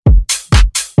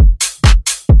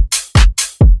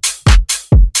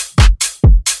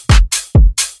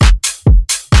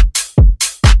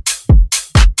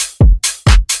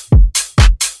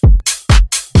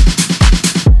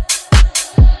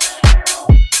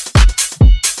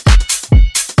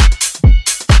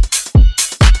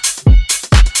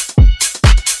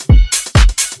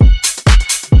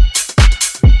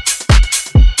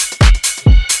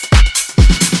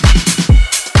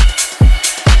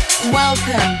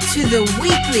to the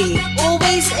weekly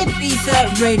Always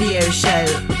Ibiza radio show.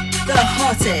 The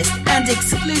hottest and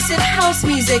exclusive house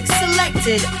music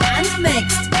selected and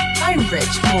mixed by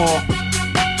Rich Moore.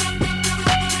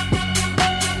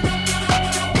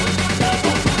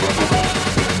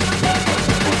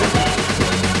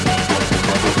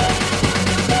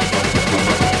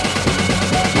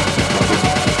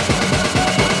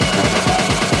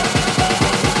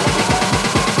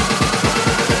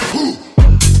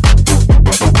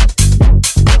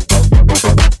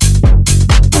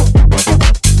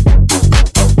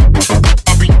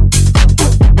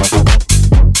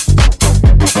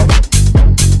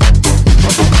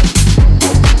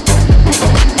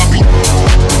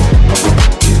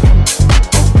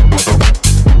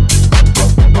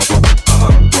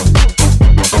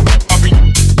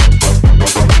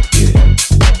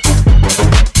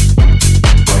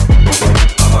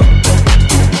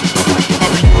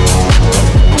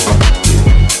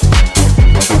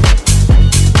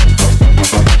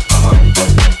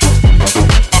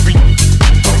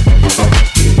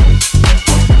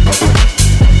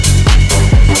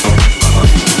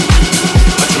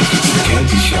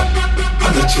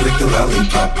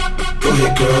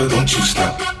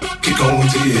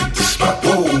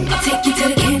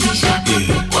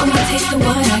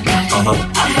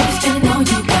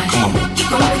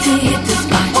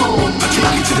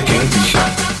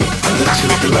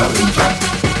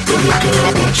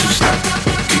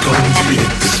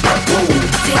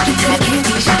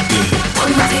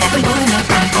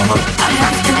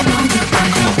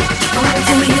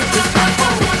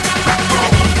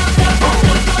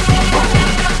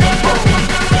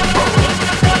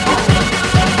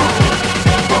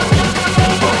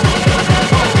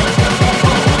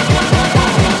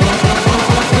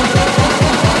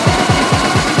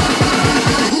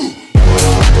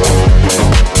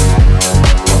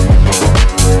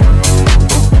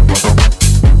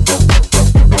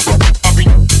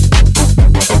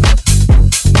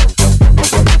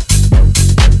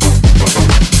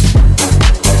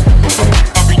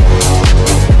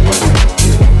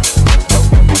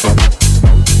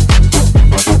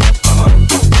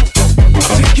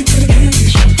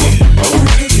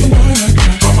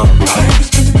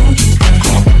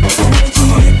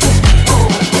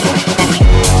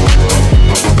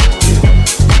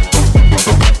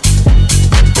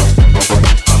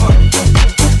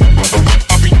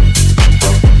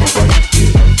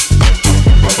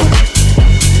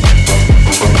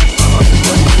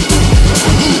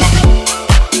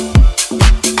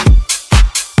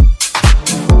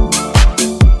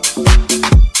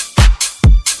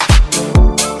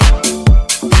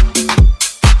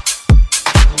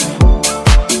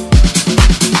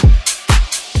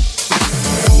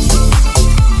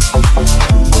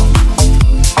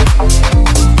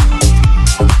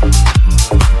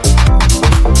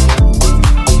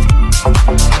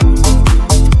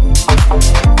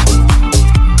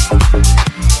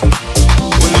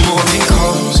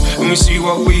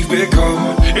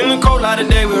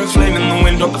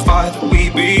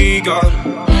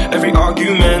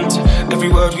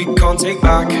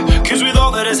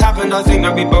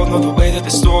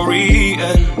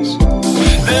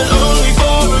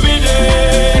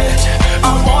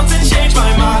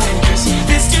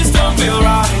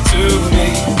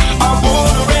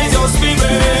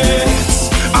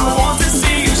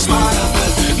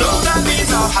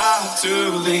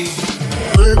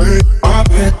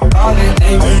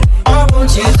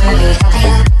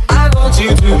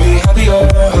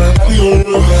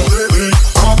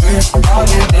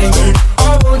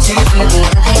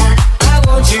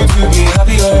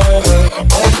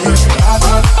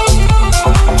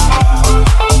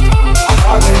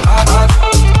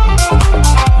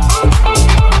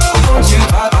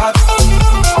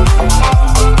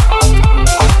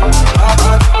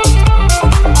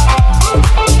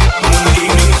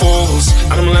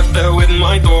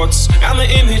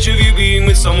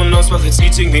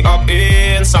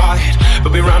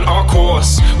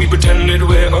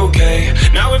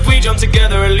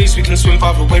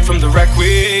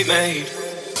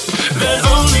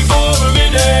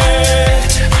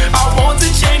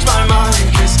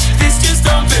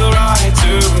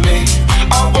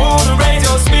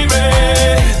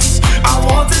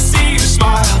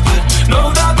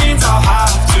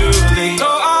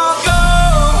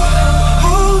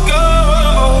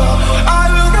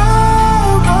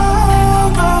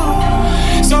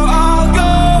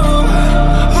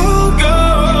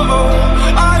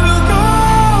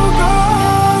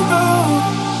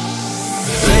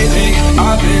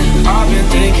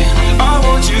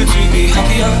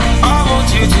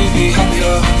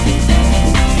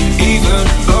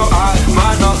 though I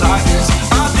might not like this.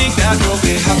 I think that you'll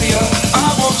be happier.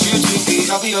 I want you to be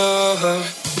happier.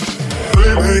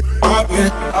 Baby, I've been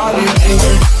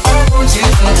thinking. I want you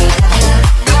to be happier.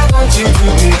 I want you to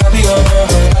be happier.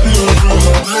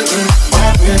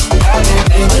 Baby, I've been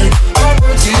thinking. I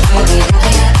want you to be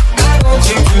happier. I want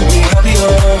you to be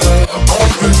happier.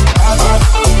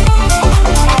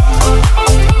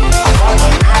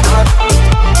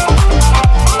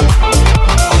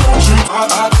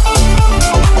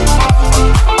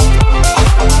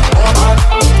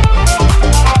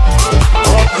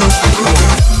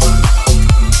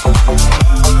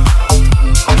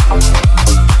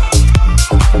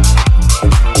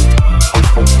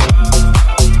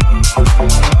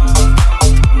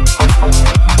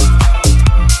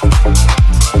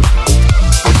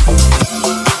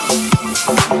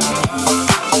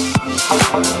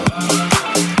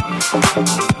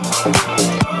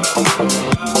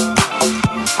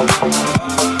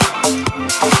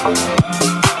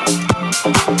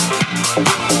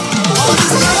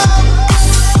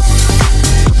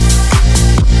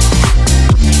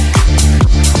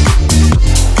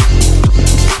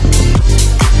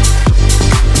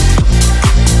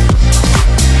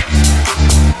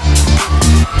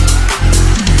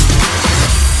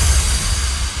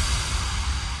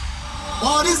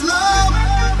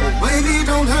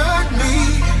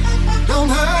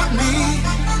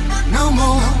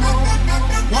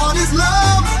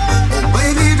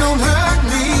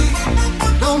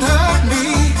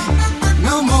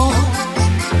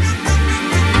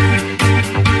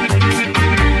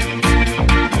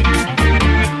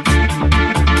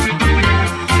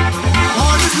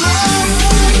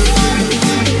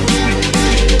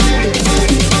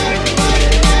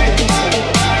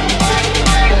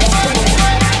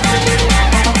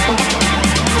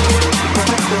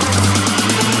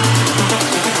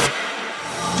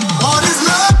 What is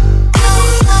love?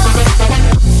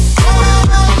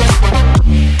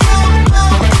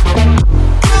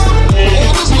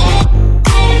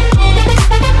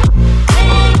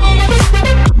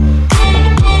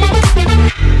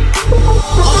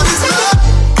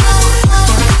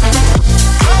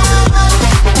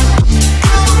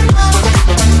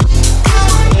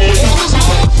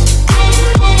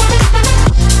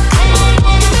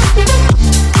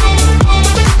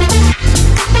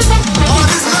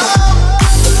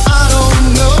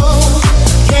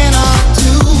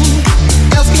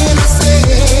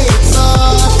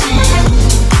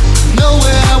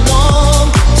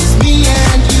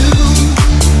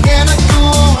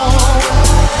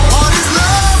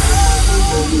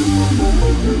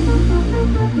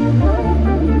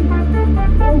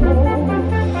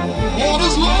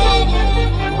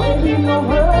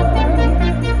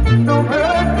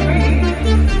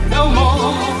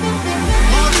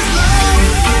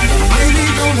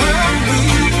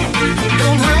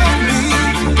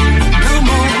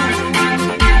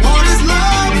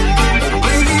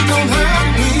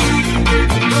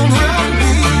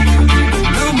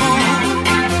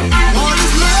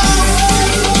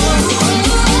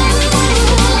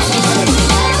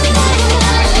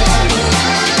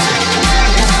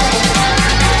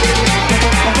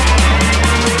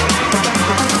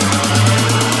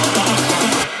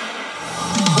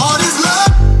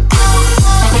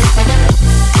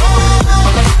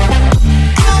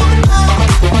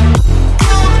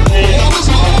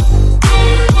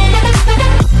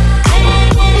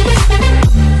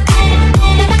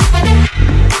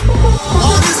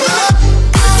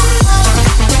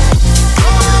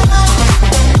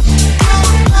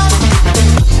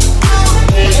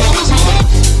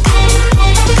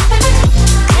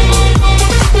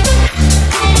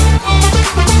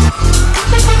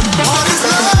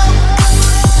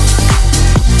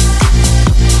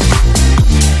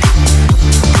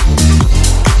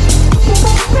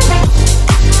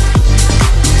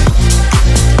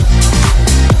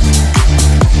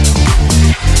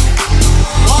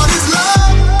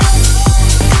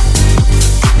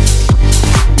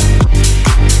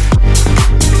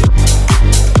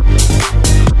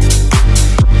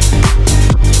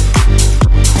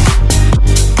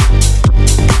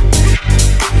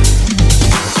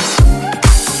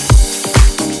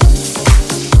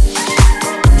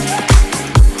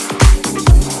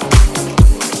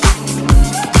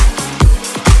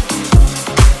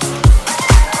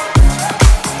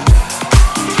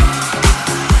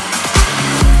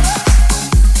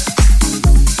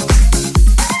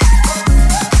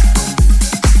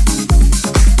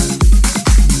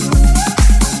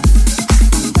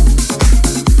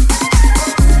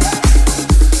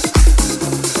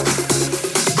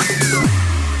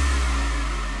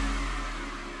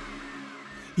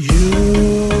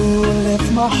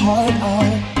 my heart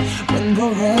up when the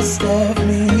rest of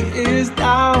me is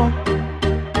down.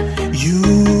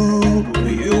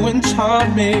 You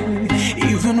enchant me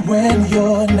even when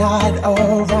you're not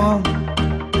around.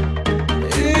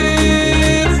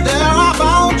 If there are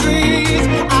boundaries,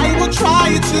 I will try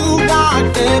to knock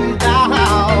them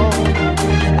down.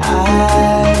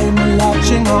 I'm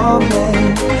latching on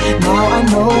them. Now I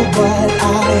know what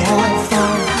I have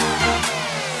found.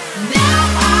 Now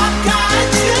I've got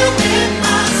you in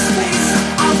my space.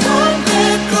 I won't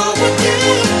let go of you.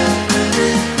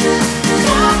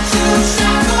 Got you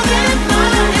shackled in my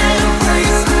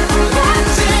embrace. I'm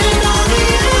latching on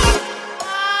you.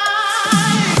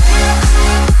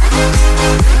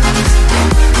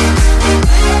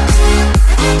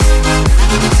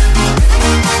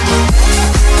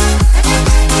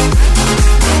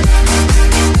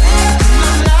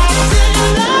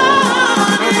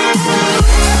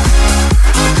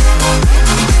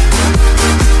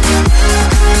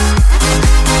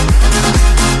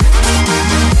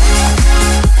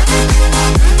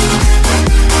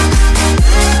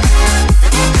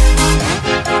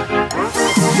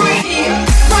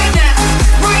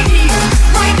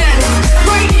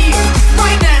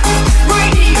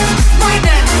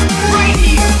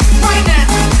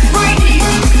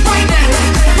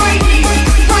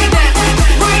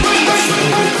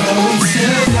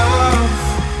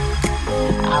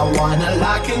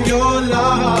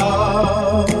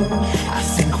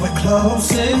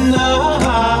 Close enough.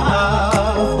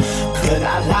 Could I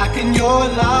lock in your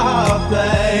love,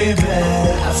 baby?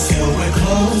 I feel we're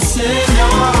close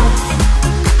enough.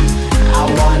 I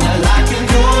wanna lock in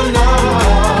your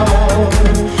love.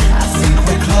 I think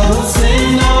we're close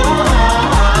enough.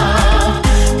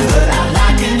 Could I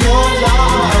lock in your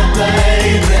love,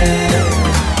 baby?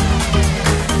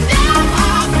 Now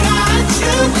I've got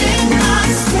you in my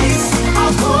space. I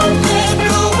won't let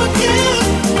go of you.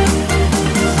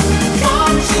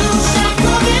 You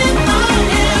shackled in my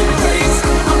embrace.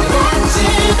 I'm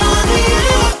watching on you.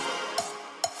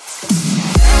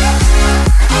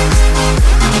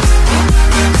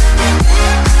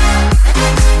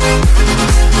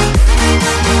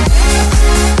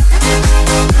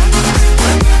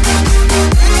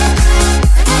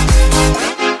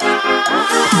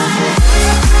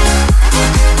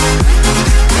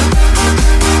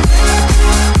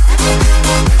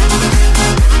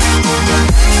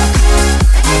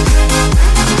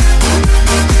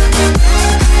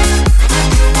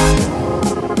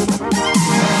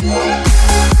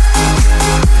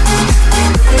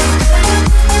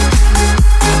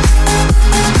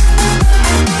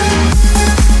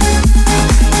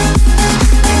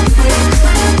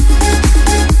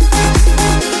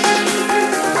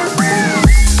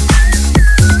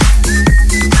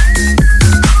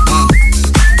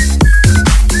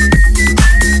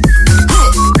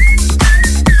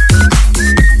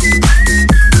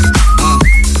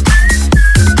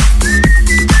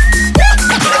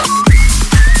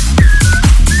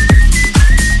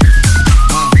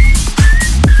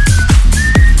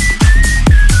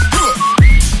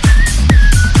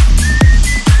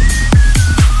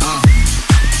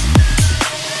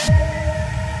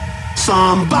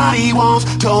 Somebody once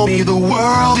told me the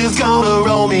world is gonna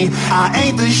roll me. I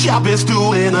ain't the sharpest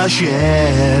tool in the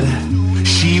shed.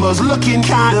 She was looking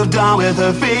kind of dumb with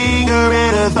her finger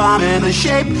and her thumb in the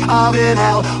shape of an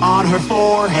L on her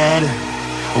forehead.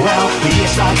 Well, the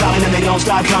years start coming and they don't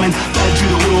stop coming. Fed to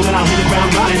the rule and I'll hit the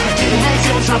ground running. Didn't make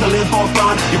sense not to live for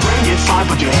fun. Your brain gets smart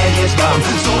but your head gets dumb.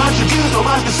 So much to do, so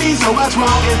much to see, so much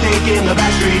wrong in thinking the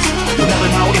back streets. You'll never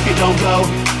know if you don't go.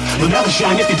 You'll never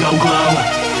shine if you don't glow.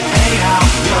 Hey now,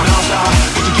 you're an all-star.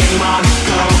 Get your game on,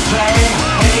 go play.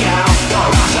 Hey now, you're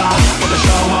a rock star. Put the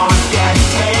show on, get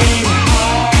paid.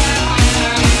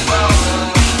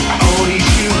 Only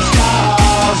shooting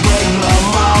stars bring the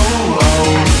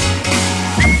mold.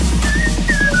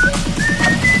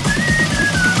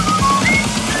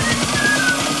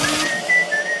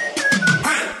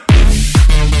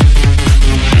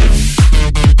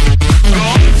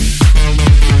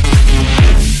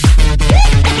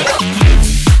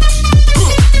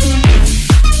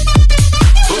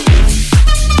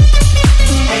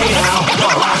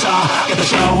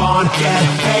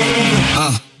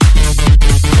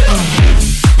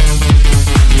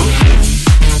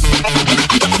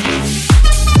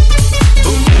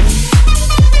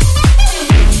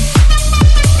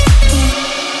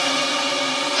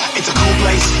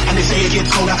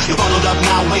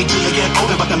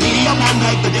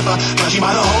 Cause you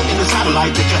might have home in the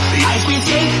satellite picture. The ice cream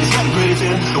skin is getting pretty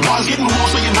thin. The water's getting warm,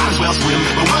 so you might as well swim.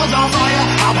 The world's on fire,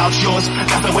 how about yours?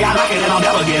 That's the way I like it and I'll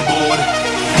never get bored.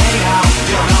 Hey now,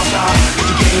 you're an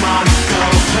all-star.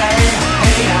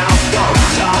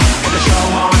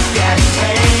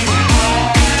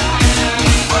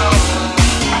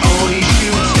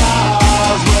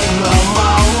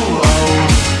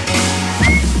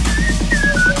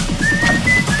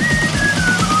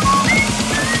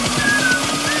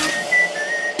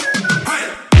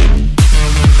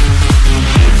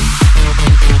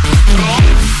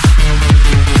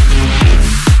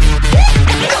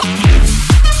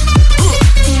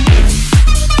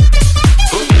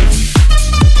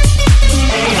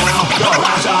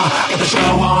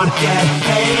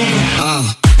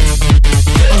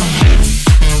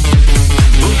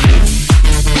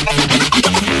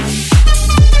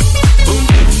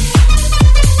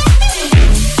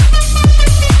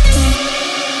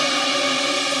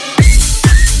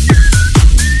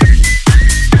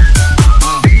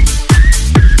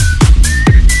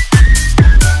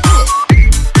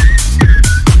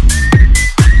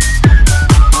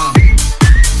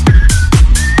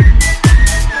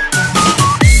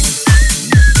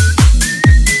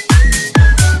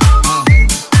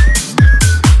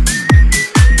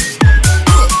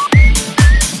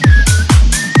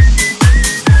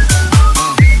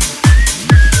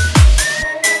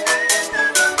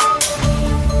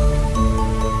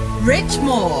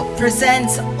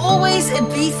 presents Always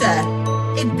Ibiza,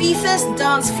 Ibiza's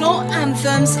dance floor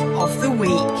anthems of the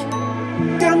week.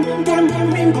 Got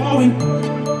me going.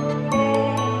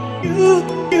 You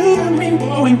got me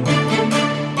going.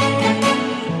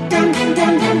 Got me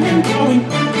going.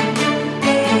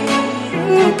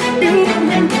 You got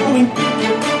me going.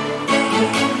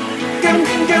 Got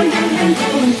me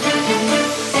going.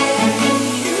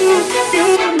 You got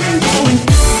me going.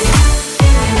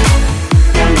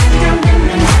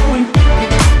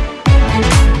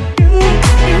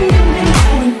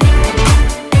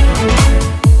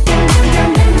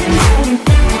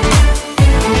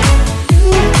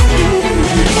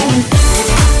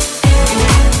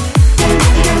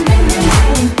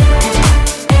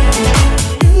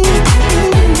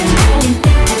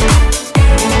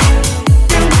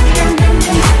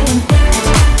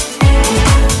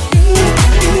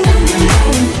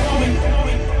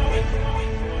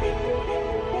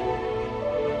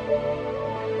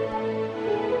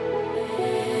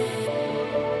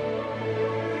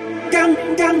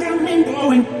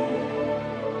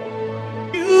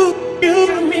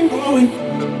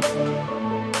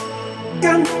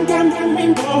 Got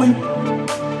me going. You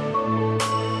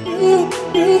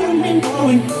got me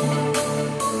going.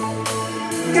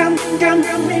 Got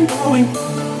me going.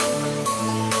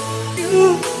 You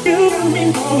got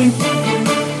me going.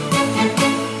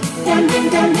 Got me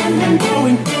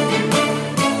going.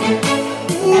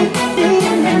 You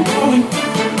got me going.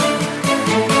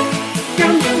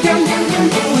 Got me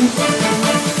going.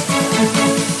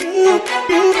 You got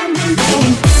me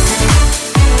going.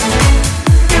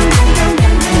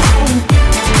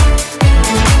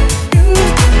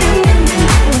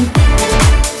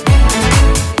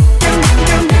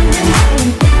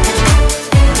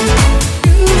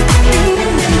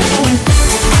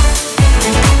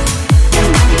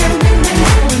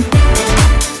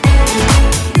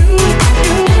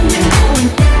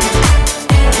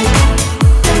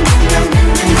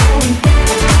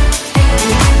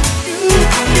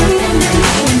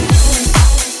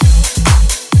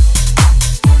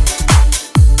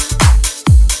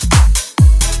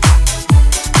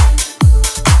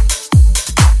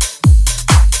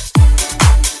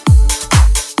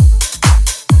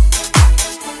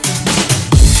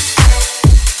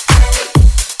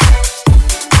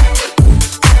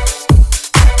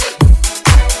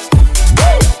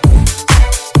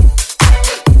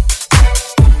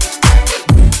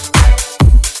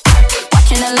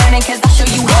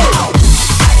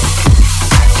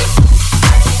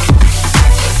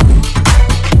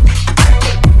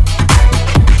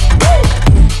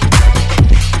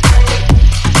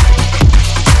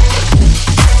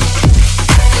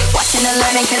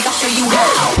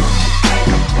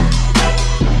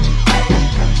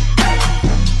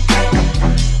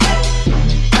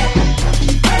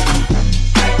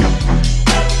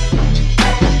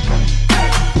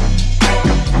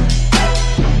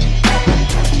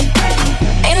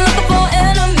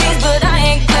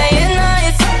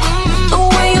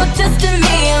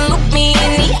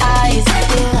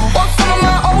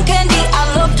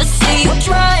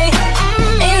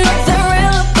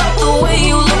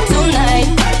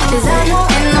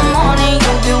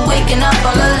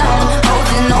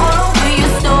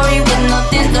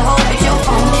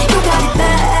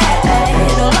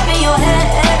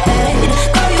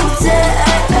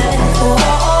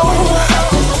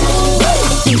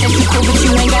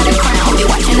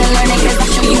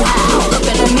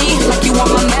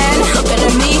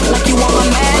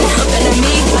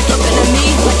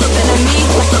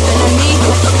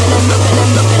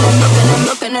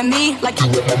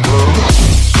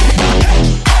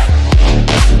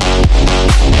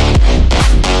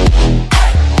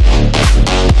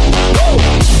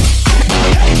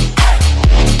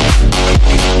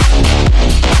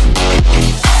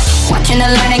 Watching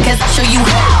and learning 'cause I show you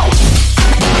how.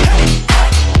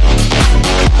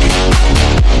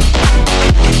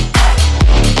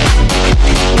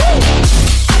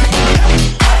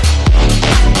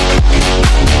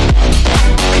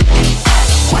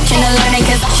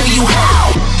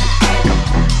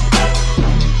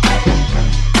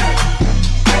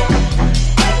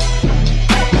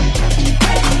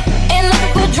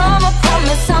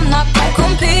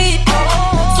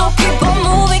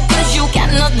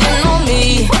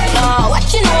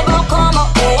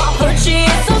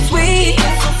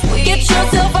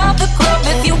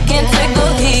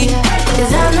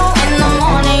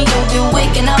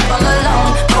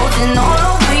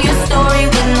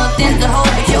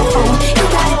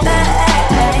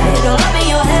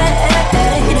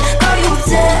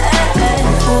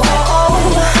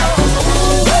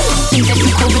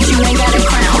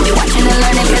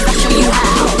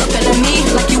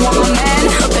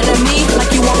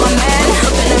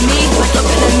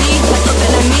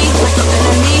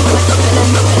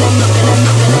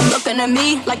 at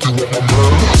me like you.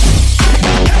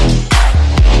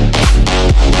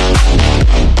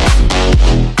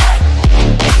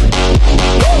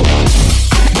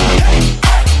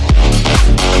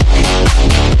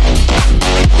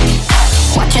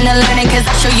 Watching and learning, cause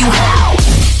I'll show you how.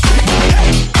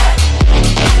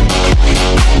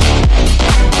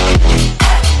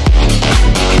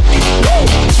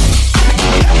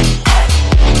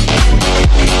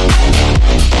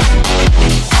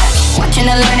 Watching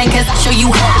and learning, cause I'll show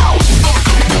you how.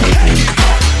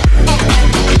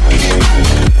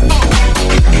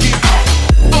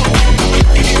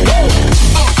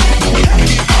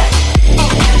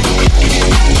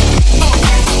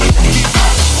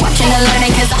 Watching and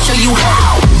learning, cause I'll show you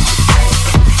how.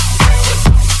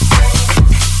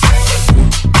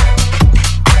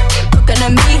 Looking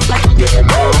at me like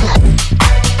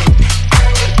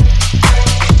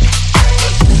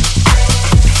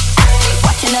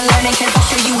watching and learning, cause I'll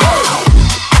show you how.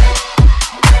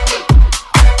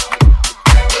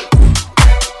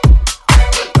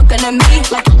 Looking at me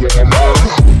like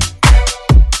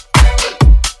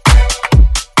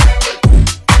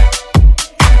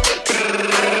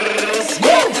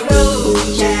hit the road,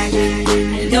 Jack,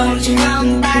 and don't you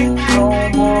come back no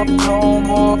more, no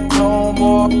more, no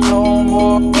more, no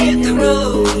more. Hit the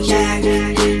road, Jack,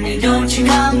 and don't you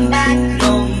come back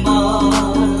no more.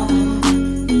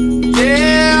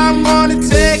 Yeah, I'm gonna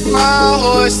take my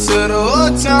horse to the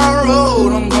old town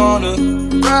road. I'm gonna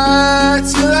ride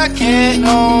till I can't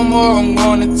no more. I'm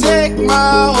gonna take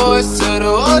my horse to the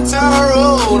old town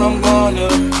road. I'm gonna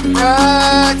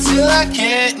ride till I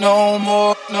can't no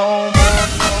more, no more.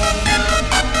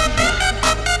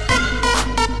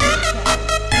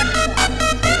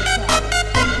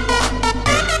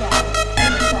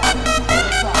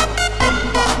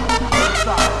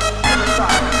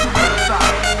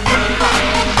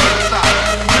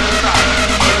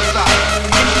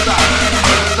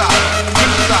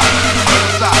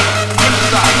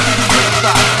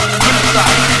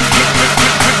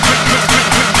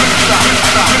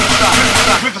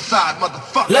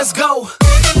 Let's go.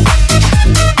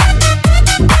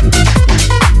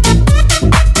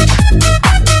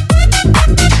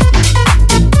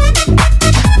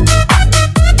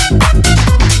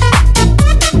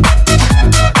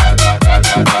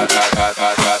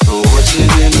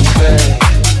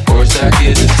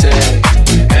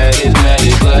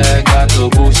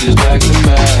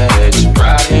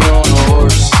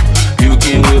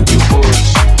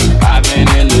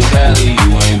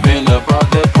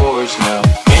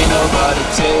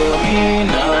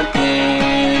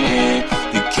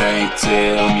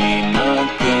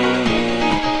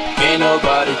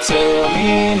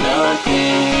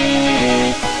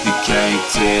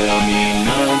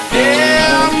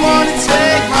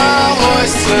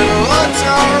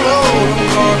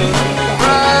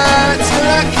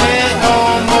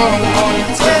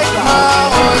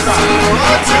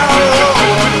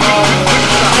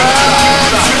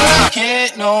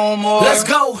 Let's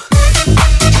go.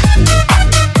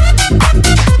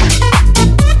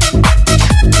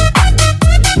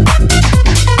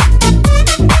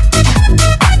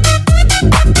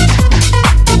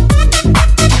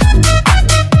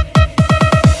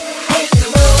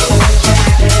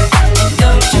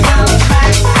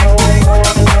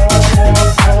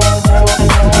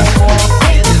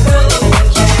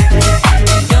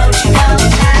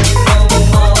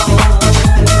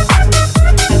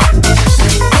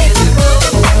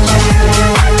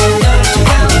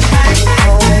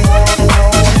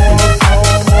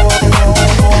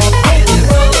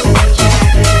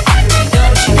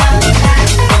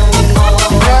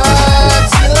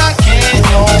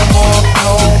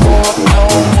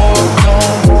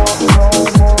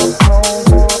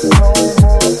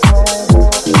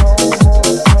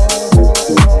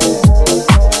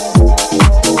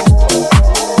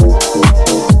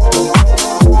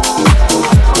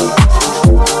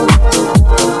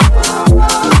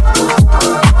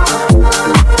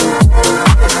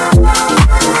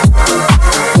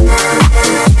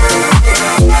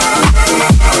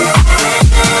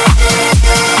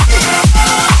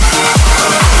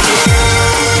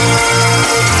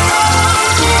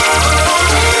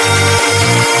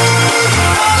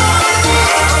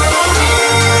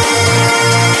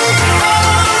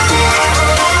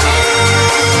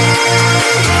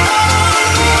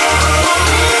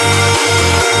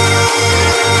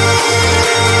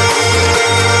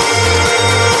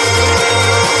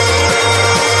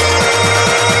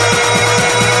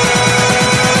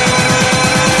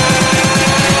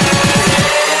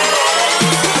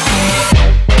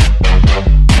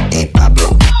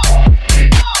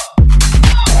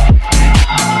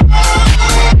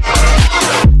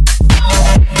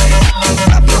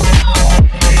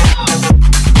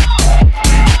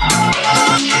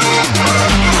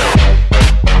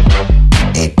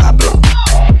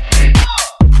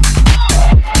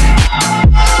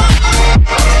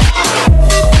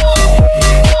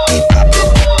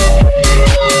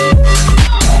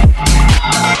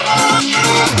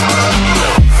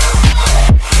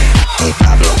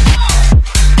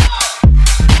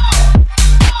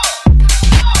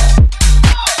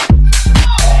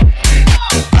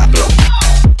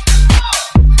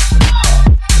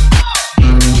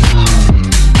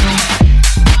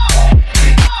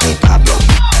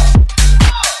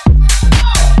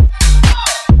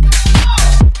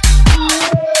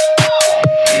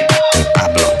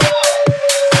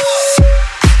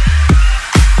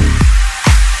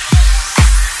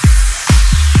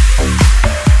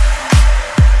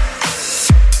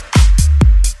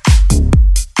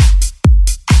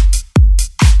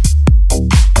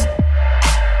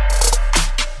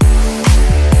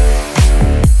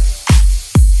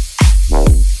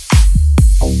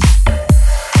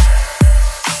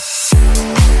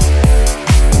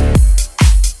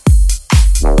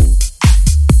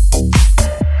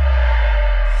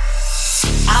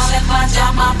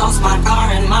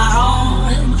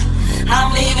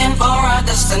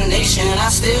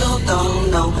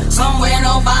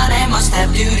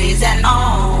 days and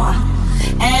all.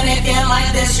 And if you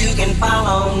like this, you can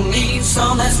follow me.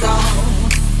 So let's go,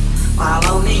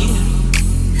 follow me,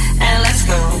 and let's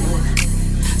go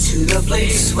to the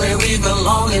place where we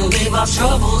belong and leave our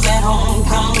troubles at home.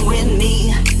 Come with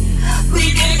me,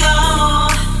 we can go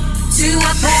to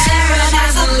a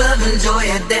paradise of love and joy,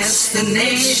 a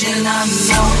destination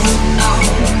unknown,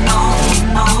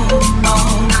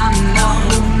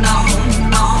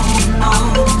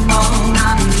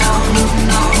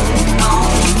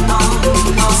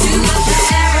 to a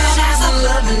paradise of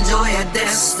love and joy, a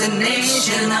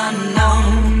destination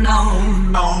unknown,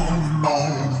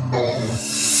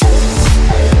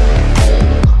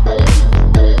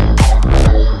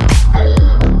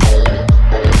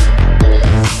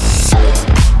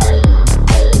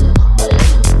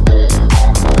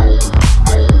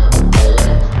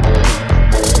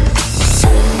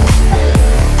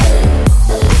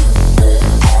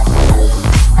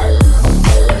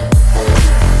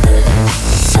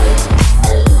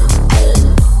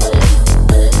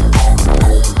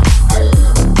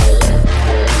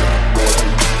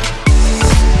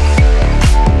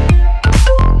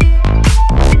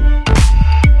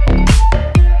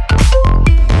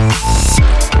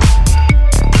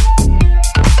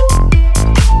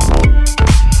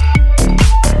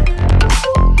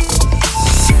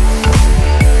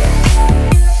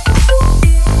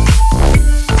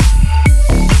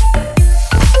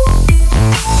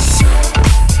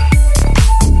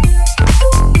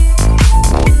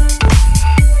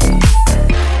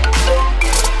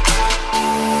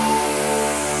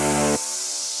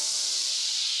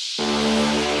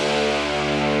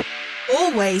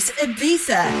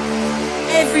 Ibiza.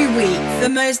 Every week, the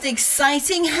most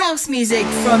exciting house music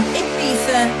from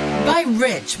Ibiza by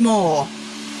Rich Moore.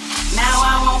 Now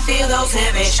I won't feel those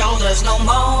heavy shoulders no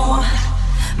more.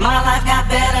 My life got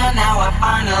better, now I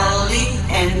finally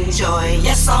enjoy.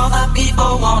 Yes, all the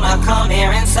people wanna come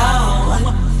here and so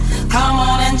come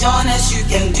on and join us, you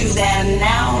can do that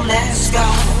now. Let's go,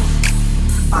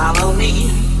 follow me,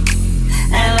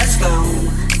 and let's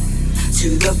go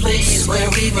to the place where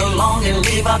we belong and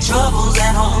leave our troubles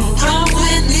at home. Come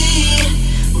with me,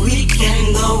 we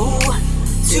can go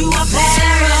to a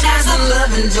paradise of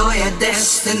love and joy, a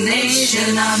destination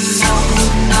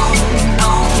unknown,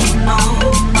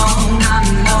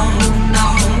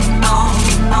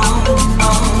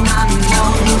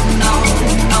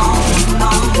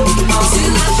 to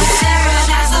a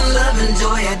paradise of love and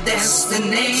joy, a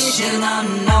destination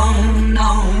unknown,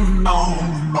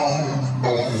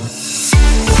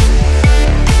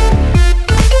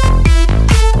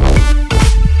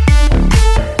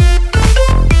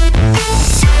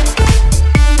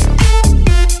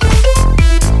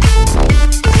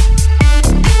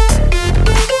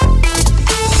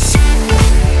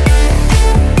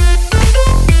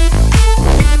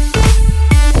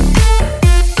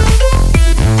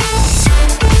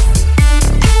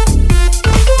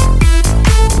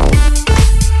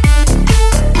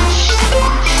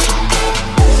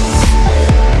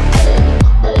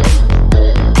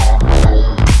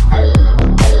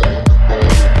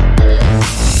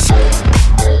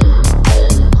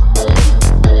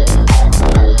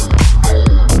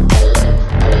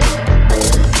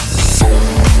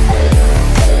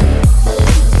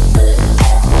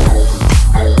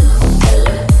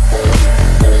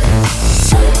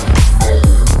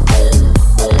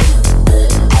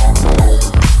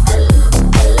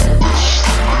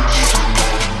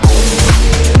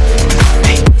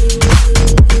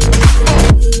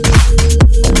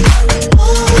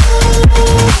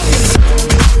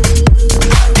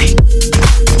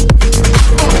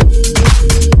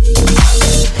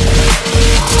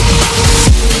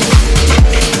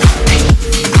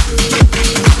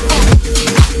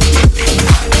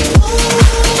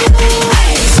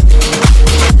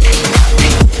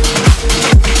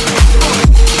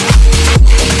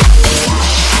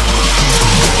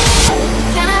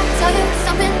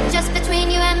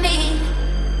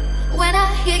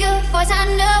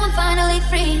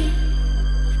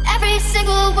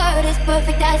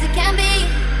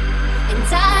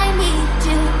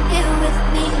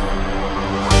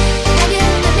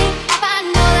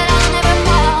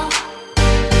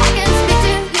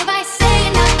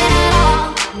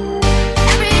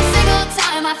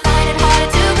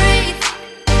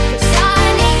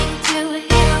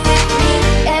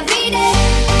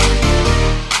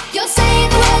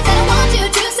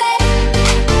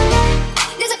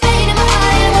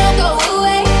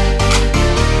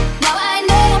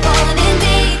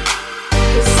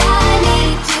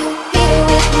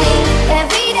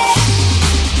 Every day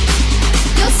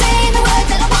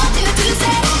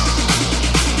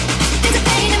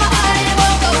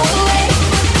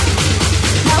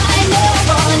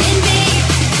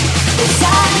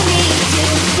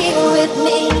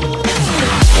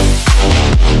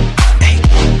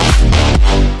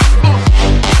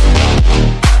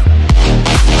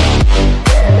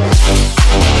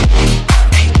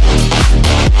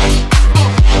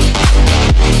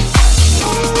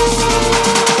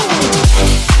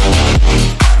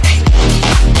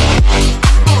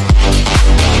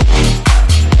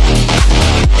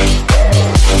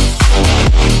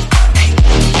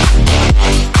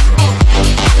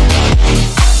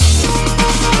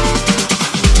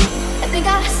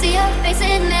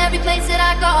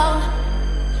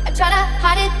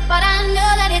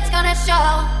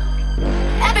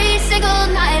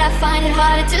find it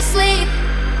harder to sleep.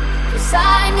 'Cause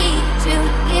I need you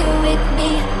here with me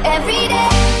every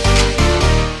day.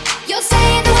 You're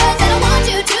saying the words that I want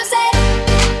you to say.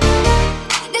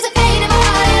 There's a pain in my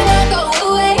heart and it won't go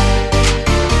away.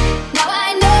 Now I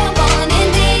know I'm falling in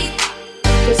deep.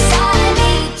 'Cause I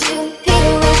need you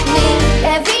here with me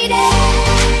every day.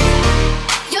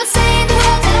 You're saying the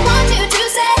words that I want you to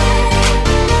say.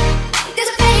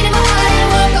 There's a pain in my heart and it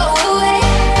won't go away.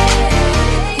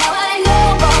 Now I know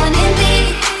I'm falling in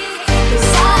deep. 'Cause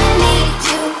I need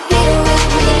you here with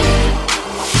me.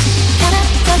 Can I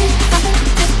tell you something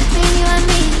just between you and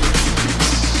me?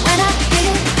 When I hear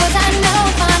you, 'cause I know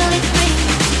I'm finally free.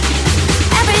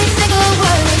 Every single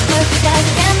word is perfect as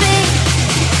it can be.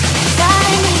 'Cause I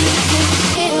need you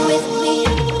here with me.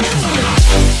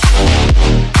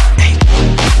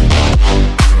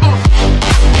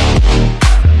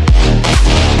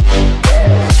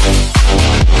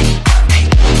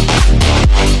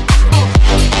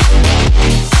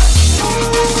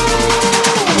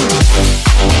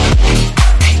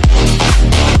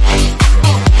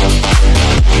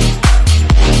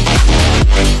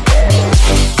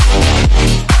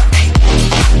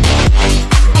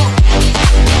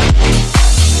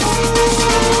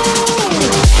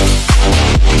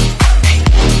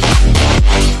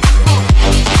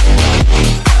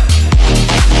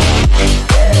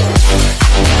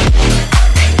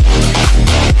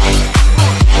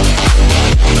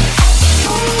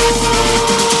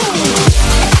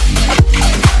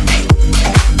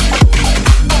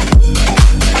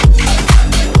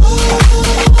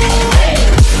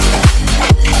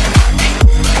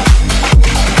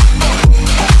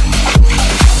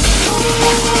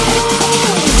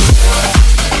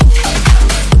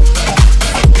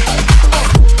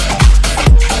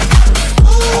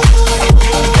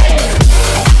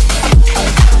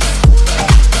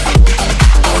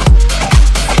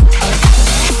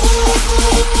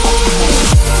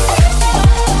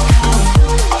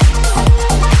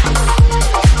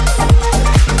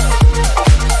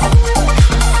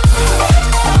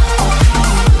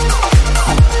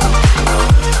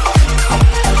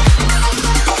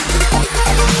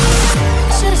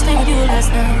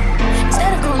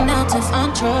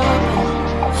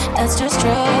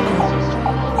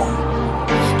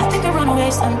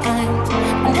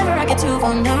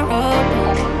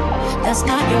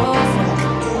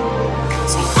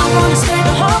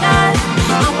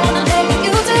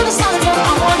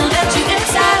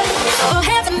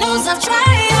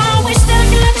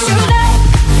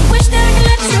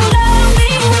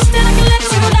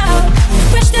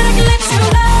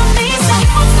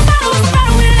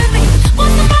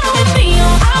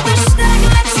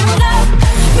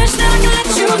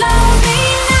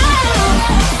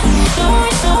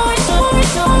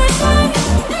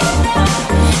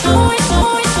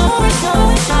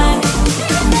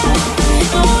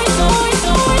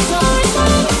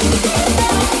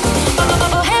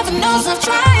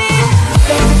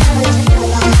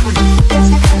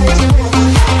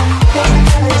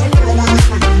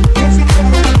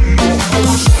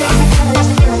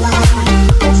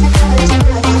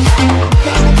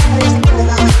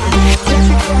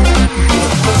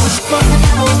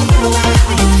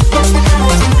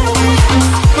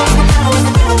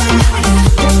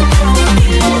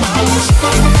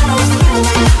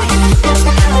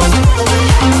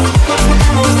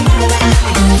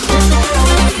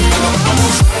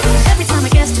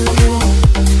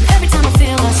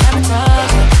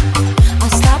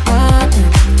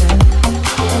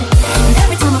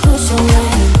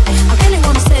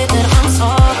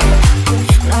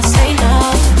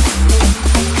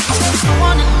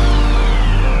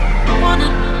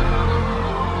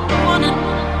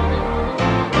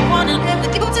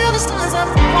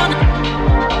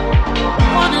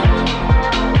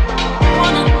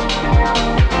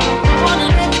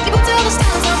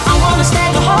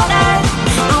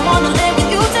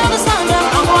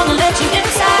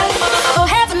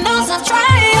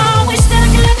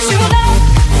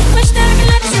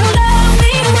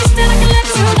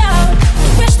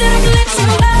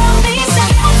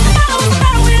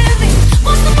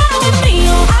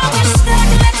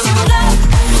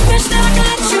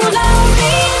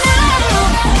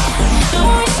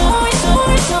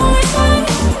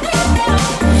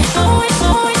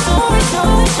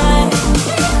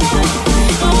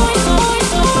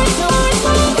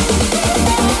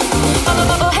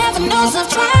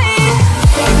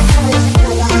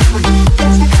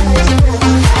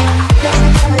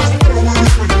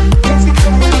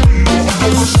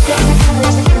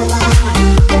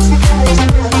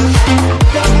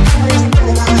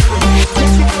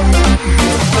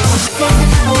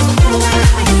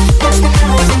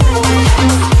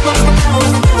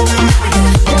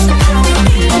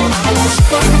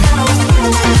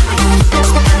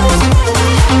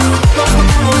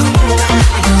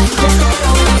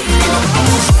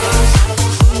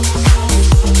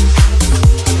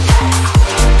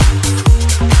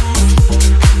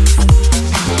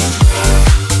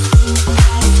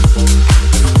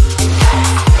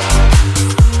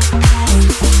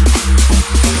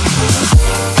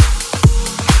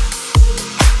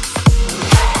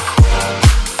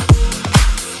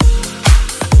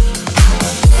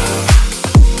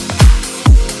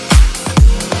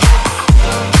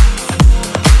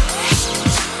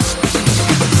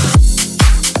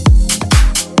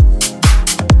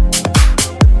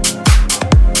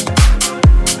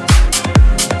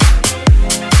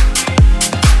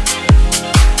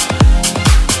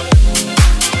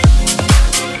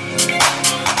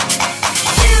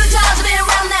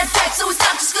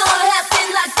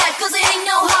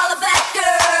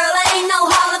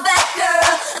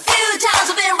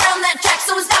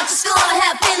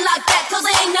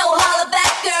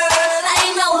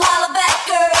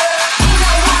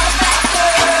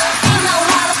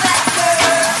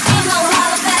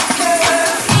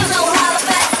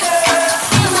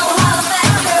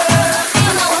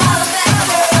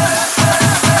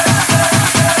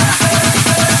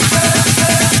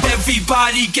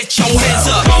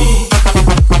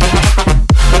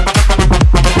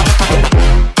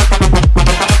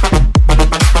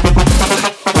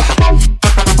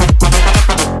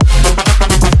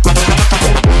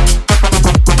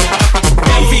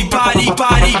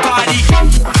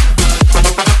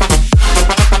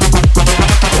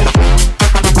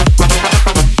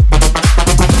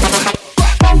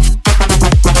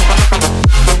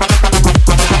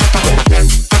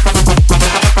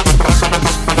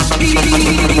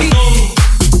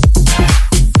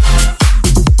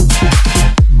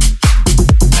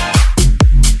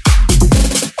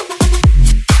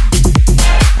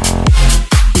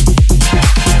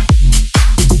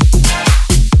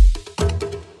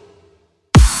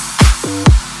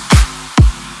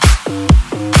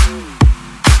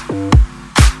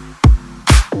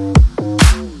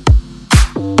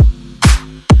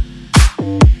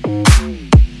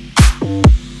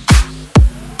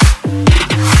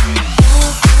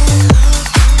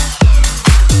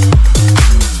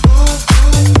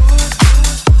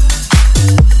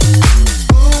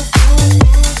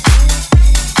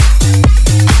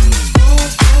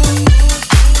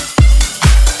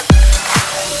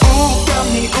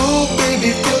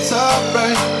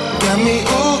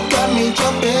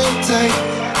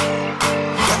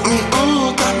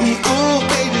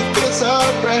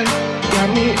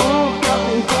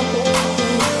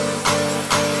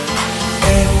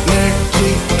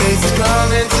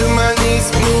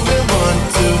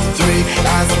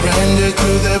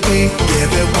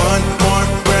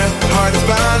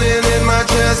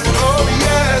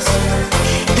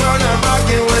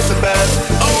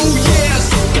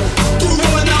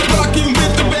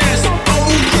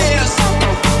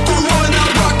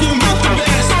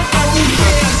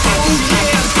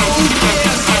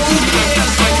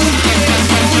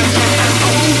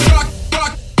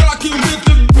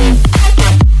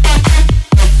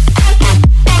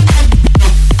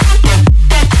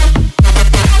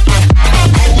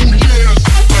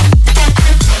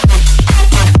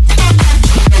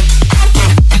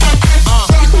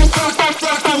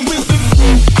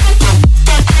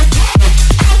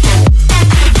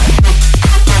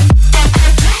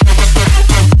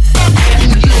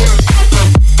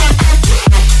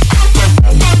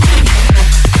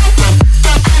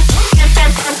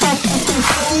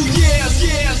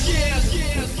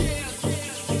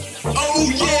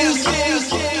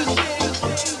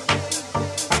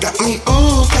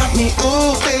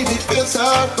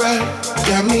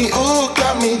 Got me, ooh,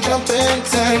 got me jumping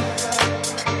tight.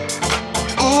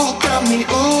 Ooh, got me,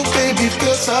 ooh, baby,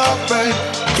 feels alright.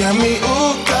 Got me,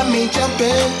 ooh, got me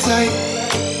jumping tight.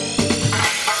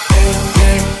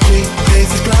 Energy,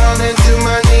 faces grounding to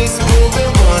my knees,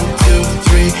 moving 1, 2,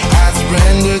 3. I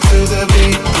surrender to the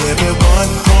beat. Give it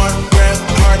one more breath,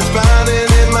 heart is pounding.